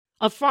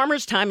A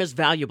farmer's time is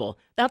valuable.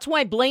 That's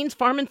why Blaine's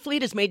Farm and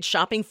Fleet has made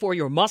shopping for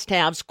your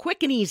must-haves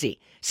quick and easy.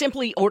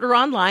 Simply order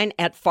online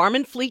at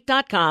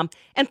farmandfleet.com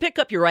and pick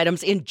up your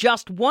items in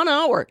just 1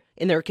 hour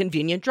in their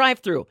convenient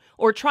drive-thru.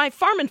 Or try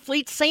Farm and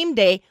Fleet's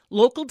same-day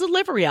local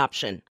delivery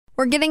option.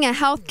 We're getting a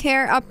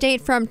healthcare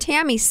update from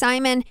Tammy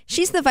Simon.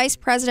 She's the vice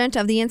president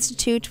of the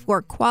Institute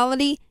for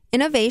Quality,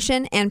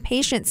 Innovation, and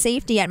Patient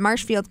Safety at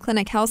Marshfield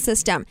Clinic Health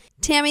System.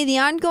 Tammy, the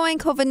ongoing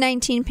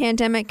COVID-19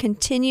 pandemic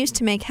continues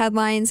to make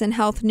headlines in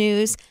health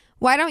news.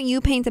 Why don't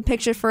you paint the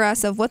picture for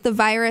us of what the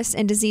virus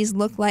and disease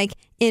look like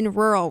in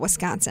rural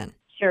Wisconsin?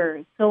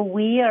 Sure. So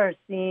we are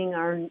seeing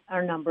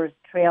our numbers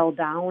trail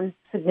down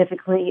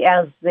significantly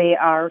as they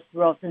are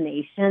throughout the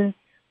nation.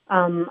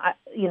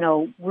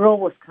 Rural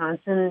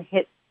Wisconsin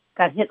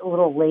got hit a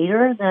little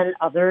later than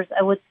others,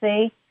 I would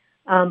say.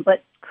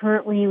 But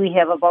currently we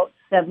have about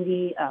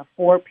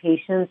 74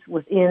 patients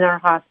within our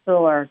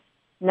hospital, or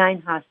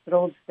 9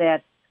 hospitals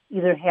that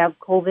either have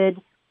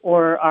COVID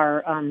or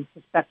are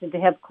suspected to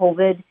have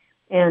COVID.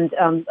 And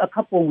a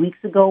couple of weeks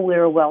ago, we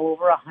were well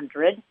over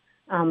 100.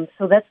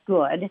 So that's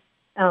good.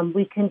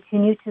 We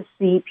continue to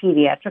see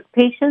pediatric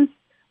patients,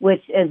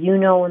 which, as you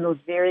know, in those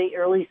very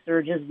early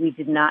surges, we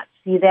did not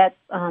see that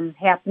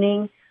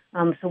happening.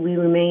 So we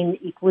remain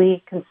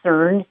equally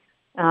concerned.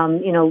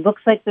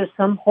 Looks like there's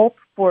some hope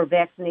for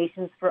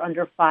vaccinations for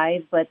under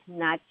 5, but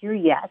not here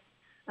yet.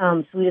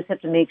 So we just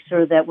have to make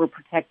sure that we're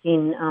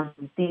protecting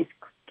these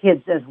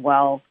kids as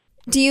well.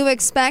 Do you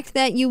expect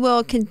that you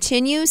will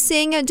continue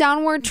seeing a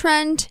downward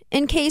trend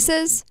in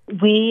cases?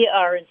 We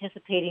are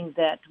anticipating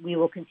that we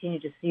will continue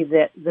to see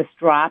this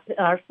drop.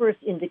 Our first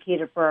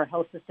indicator for our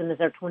health system is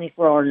our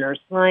 24-hour nurse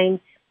line.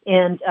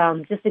 And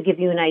just to give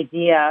you an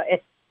idea,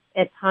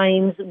 at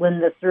times when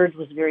the surge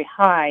was very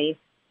high,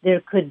 there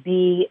could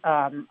be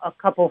a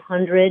couple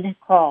hundred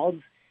calls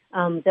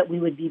that we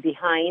would be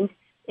behind.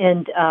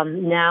 And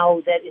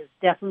now that is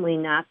definitely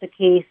not the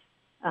case.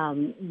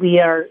 We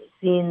are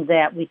seeing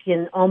that we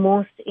can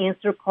almost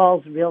answer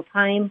calls real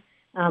time,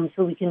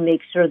 so we can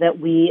make sure that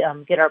we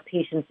get our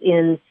patients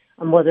in,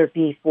 whether it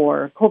be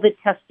for COVID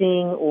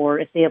testing or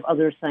if they have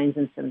other signs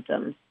and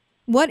symptoms.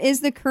 What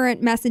is the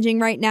current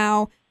messaging right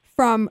now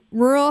from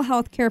rural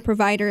healthcare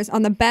providers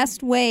on the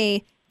best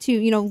way to,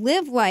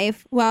 live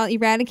life while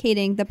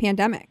eradicating the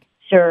pandemic?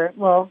 Sure.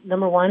 Well,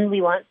 number one,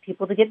 we want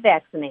people to get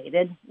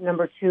vaccinated.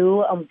 Number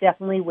two,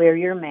 definitely wear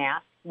your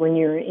mask when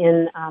you're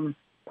in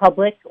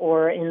public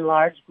or in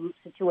large group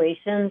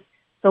situations.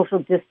 Social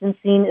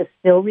distancing is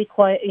still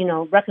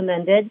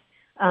recommended.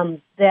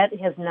 That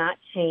has not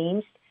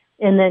changed.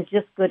 And then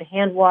just good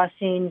hand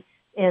washing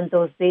and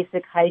those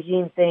basic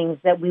hygiene things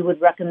that we would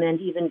recommend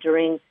even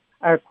during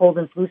our cold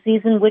and flu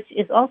season, which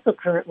is also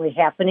currently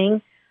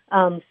happening.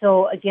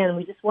 So again,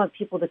 we just want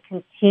people to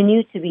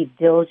continue to be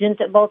diligent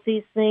about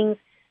these things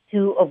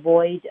to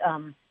avoid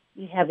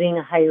having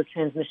a higher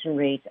transmission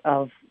rate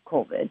of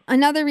COVID.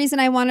 Another reason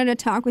I wanted to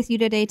talk with you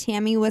today,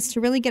 Tammy, was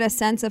to really get a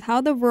sense of how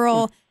the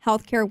rural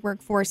healthcare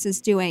workforce is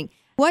doing.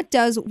 What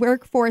does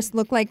workforce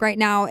look like right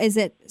now? Is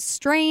it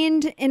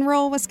strained in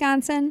rural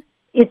Wisconsin?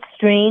 It's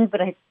strained,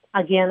 but I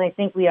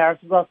think we are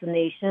throughout the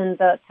nation.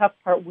 The tough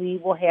part we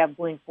will have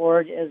going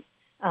forward is,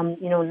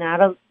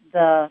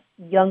 the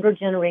younger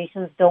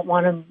generations don't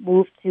want to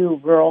move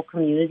to rural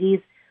communities.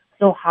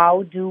 So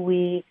how do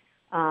we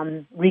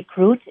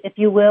recruit, if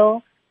you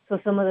will? So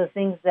some of the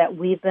things that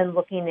we've been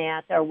looking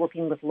at are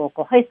working with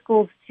local high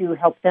schools to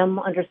help them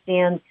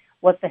understand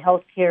what the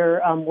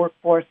healthcare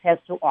workforce has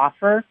to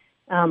offer.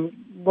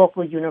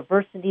 Local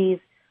universities,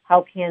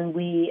 how can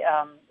we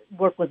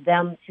work with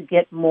them to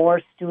get more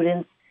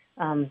students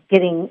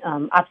getting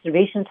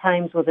observation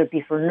times, whether it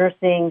be for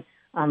nursing,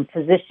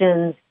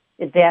 physicians,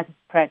 advanced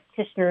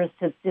practitioners,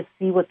 to just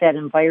see what that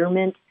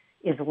environment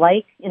is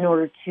like in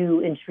order to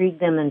intrigue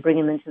them and bring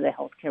them into the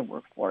healthcare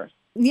workforce.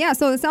 Yeah,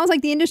 so it sounds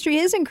like the industry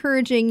is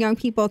encouraging young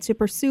people to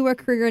pursue a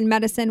career in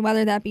medicine,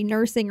 whether that be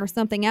nursing or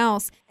something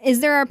else. Is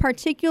there a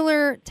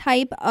particular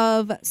type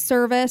of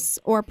service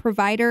or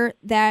provider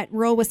that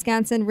rural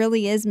Wisconsin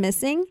really is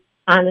missing?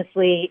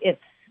 Honestly,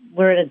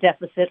 we're at a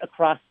deficit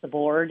across the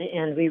board,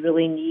 and we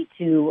really need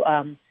to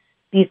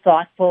be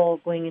thoughtful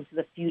going into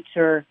the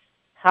future.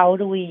 How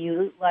do we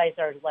utilize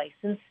our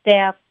licensed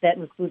staff? That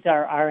includes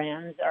our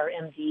RNs, our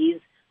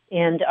MDs,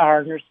 and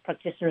our nurse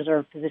practitioners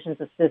or physician's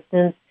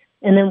assistants.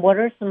 And then what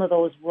are some of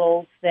those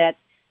roles that,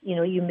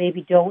 you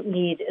maybe don't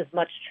need as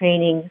much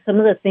training? Some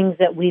of the things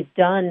that we've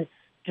done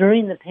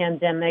during the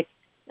pandemic,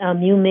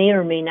 you may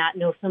or may not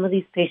know some of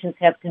these patients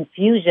have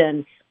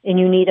confusion and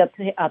you need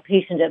a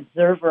patient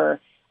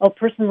observer. A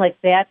person like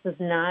that does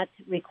not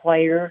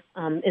require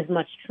as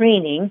much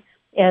training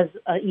as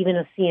even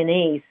a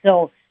CNA.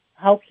 So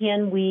how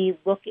can we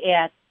look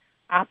at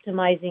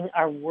optimizing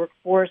our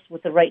workforce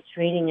with the right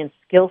training and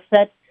skill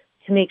set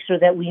to make sure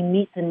that we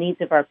meet the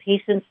needs of our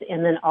patients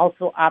and then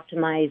also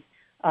optimize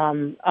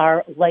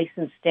our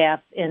licensed staff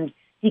and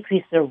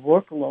decrease their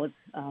workloads,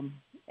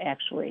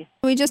 actually.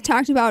 We just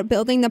talked about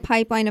building the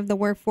pipeline of the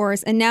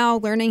workforce and now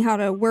learning how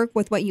to work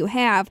with what you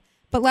have.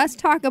 But let's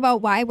talk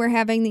about why we're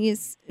having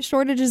these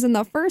shortages in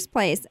the first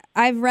place.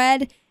 I've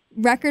read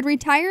record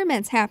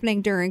retirements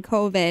happening during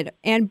COVID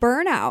and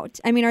burnout.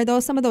 I mean, are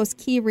those some of those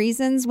key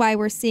reasons why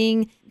we're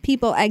seeing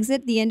people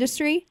exit the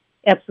industry?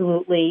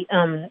 Absolutely.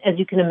 As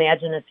you can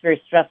imagine, it's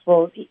very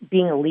stressful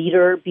being a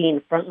leader,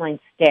 being frontline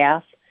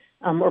staff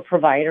or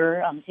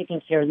provider,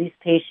 taking care of these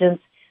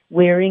patients,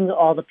 wearing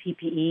all the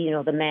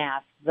PPE, the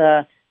mask,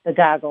 the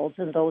goggles,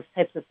 and those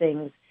types of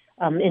things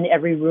in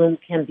every room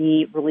can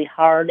be really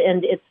hard.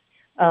 And it's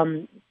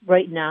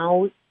right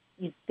now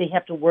they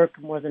have to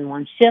work more than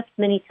one shift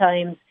many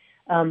times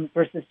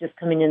versus just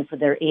coming in for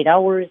their 8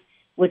 hours,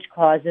 which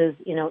causes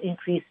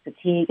increased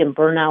fatigue and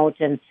burnout.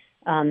 And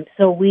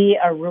so we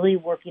are really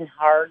working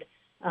hard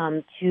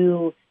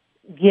to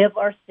give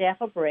our staff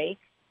a break,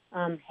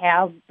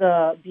 have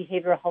the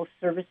behavioral health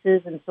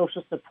services and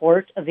social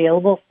support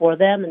available for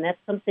them, and that's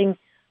something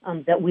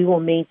that we will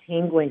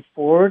maintain going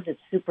forward.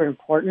 It's super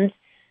important.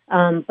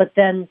 But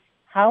then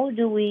how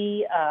do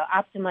we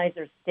optimize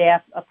our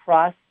staff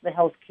across the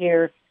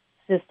healthcare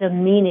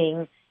system,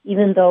 meaning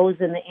even those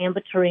in the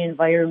ambulatory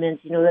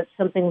environment? That's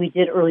something we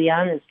did early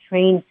on, is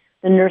train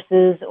the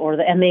nurses or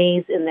the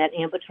MAs in that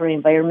ambulatory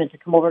environment to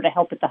come over to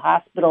help at the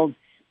hospitals.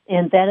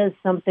 And that is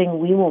something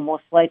we will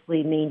most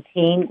likely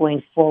maintain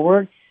going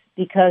forward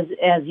because,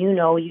 as you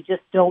know, you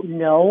just don't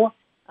know,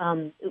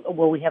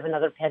 will we have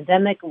another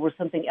pandemic or will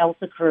something else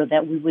occur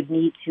that we would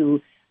need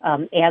to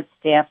add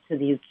staff to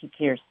the acute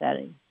care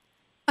setting.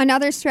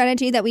 Another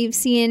strategy that we've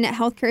seen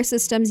healthcare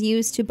systems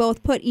use to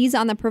both put ease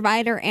on the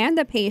provider and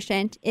the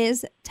patient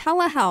is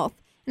telehealth.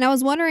 And I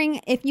was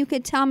wondering if you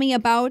could tell me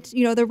about,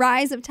 the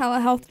rise of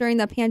telehealth during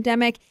the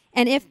pandemic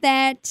and if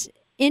that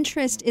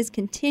interest is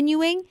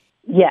continuing.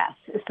 Yes.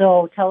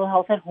 So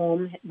telehealth at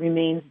home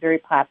remains very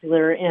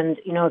popular. And,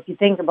 if you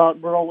think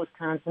about rural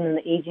Wisconsin and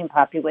the aging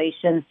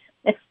population,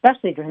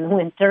 especially during the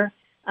winter,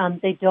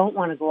 they don't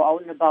want to go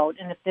out and about.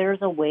 And if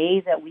there's a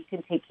way that we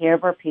can take care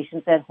of our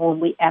patients at home,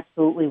 we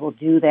absolutely will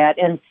do that.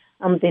 And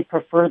they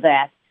prefer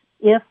that.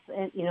 If,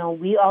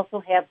 we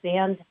also have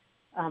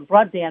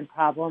broadband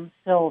problems.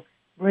 So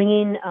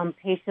bringing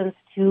patients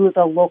to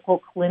the local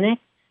clinic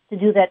to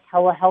do that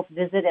telehealth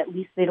visit, at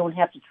least they don't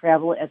have to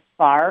travel as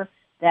far.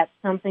 That's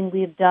something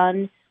we've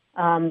done.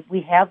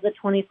 We have the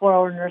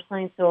 24-hour nurse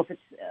line, so if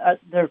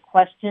there are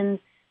questions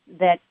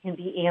that can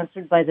be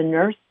answered by the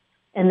nurse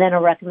and then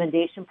a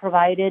recommendation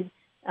provided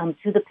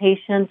to the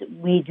patient,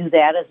 we do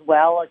that as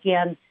well.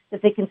 Again,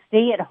 if they can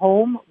stay at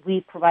home,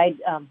 we provide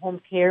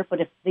home care,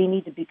 but if they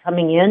need to be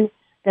coming in,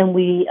 then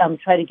we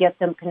try to get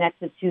them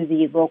connected to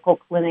the local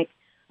clinic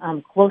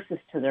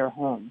closest to their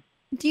home.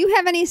 Do you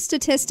have any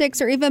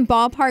statistics or even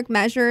ballpark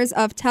measures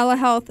of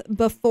telehealth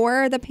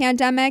before the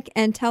pandemic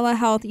and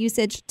telehealth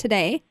usage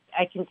today?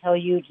 I can tell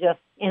you just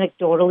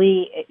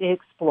anecdotally, it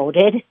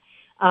exploded.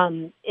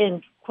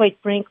 And quite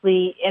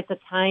frankly, at the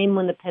time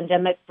when the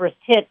pandemic first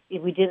hit,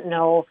 we didn't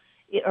know,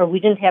 or we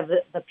didn't have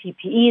the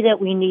PPE that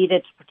we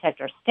needed to protect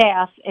our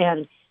staff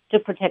and to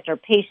protect our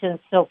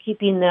patients. So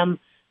keeping them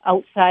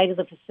outside of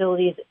the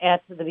facilities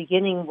at the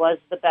beginning was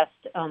the best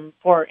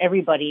for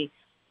everybody.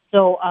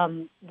 So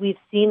we've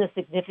seen a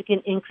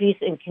significant increase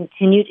and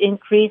continued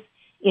increase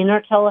in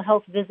our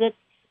telehealth visits.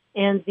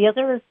 And the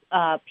other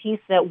piece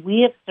that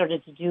we have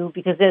started to do,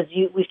 because as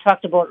we've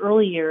talked about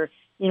earlier,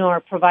 our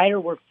provider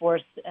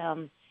workforce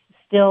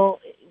still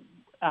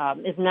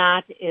is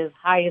not as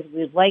high as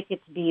we'd like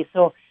it to be.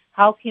 So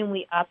how can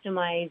we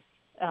optimize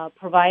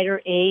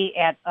provider A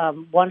at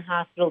one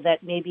hospital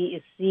that maybe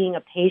is seeing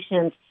a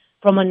patient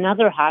from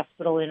another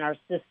hospital in our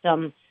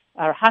system?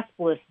 Our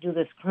hospitalists do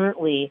this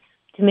currently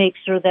to make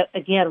sure that,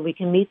 again, we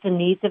can meet the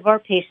needs of our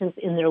patients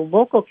in their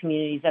local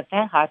communities at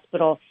that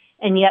hospital,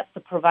 and yet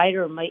the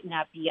provider might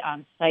not be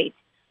on site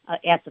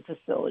at the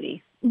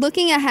facility.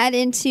 Looking ahead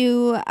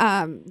into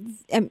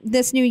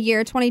this new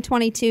year,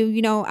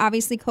 2022,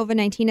 obviously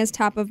COVID-19 is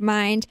top of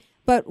mind,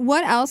 but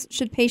what else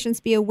should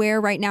patients be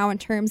aware right now in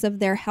terms of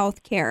their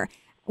health care?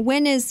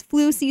 When is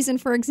flu season,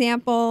 for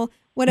example?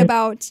 What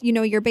about,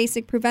 your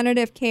basic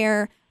preventative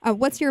care?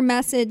 What's your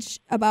message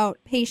about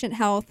patient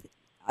health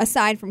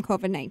aside from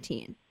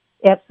COVID-19?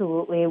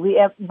 Absolutely. We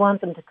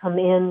want them to come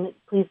in.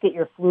 Please get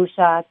your flu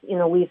shots.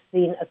 We've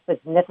seen a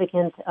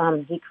significant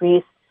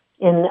decrease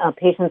in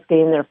patients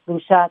getting their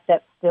flu shot.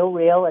 That's still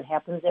real. It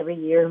happens every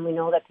year, and we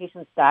know that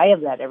patients die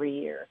of that every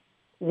year.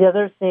 The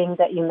other thing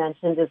that you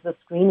mentioned is the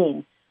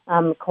screening,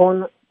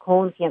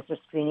 colon cancer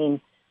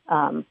screening,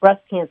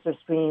 breast cancer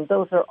screening.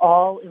 Those are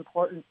all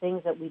important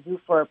things that we do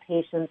for our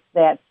patients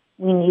that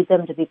we need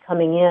them to be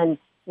coming in.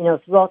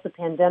 Throughout the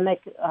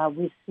pandemic,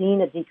 we've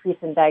seen a decrease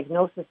in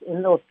diagnosis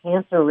in those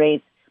cancer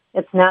rates.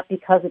 It's not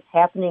because it's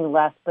happening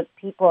less, but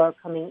people are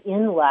coming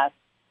in less,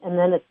 and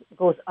then it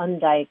goes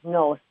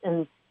undiagnosed.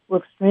 And we're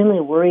extremely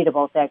worried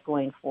about that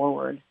going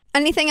forward.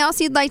 Anything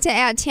else you'd like to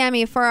add,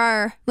 Tammy, for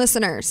our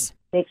listeners?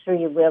 Make sure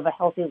you live a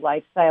healthy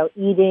lifestyle,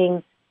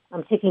 eating,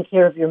 taking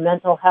care of your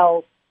mental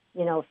health.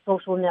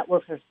 Social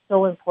networks are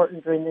so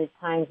important during these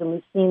times, and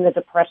we've seen the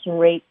depression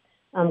rate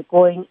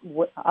going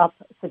up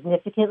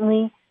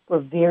significantly. We're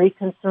very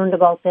concerned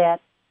about that.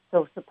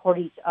 so support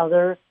each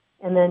other.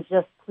 And then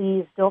just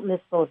please don't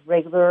miss those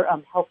regular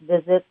health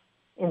visits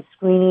and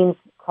screenings.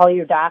 Call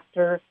your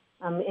doctor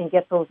and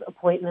get those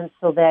appointments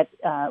so that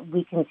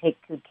we can take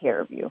good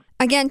care of you.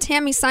 Again,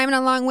 Tammy Simon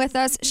along with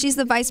us. She's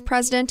the Vice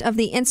President of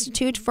the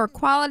Institute for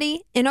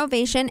Quality,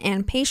 Innovation,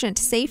 and Patient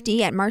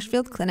Safety at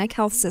Marshfield Clinic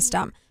Health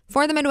System.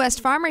 For the Midwest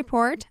Farm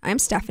Report, I'm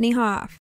Stephanie Hoff.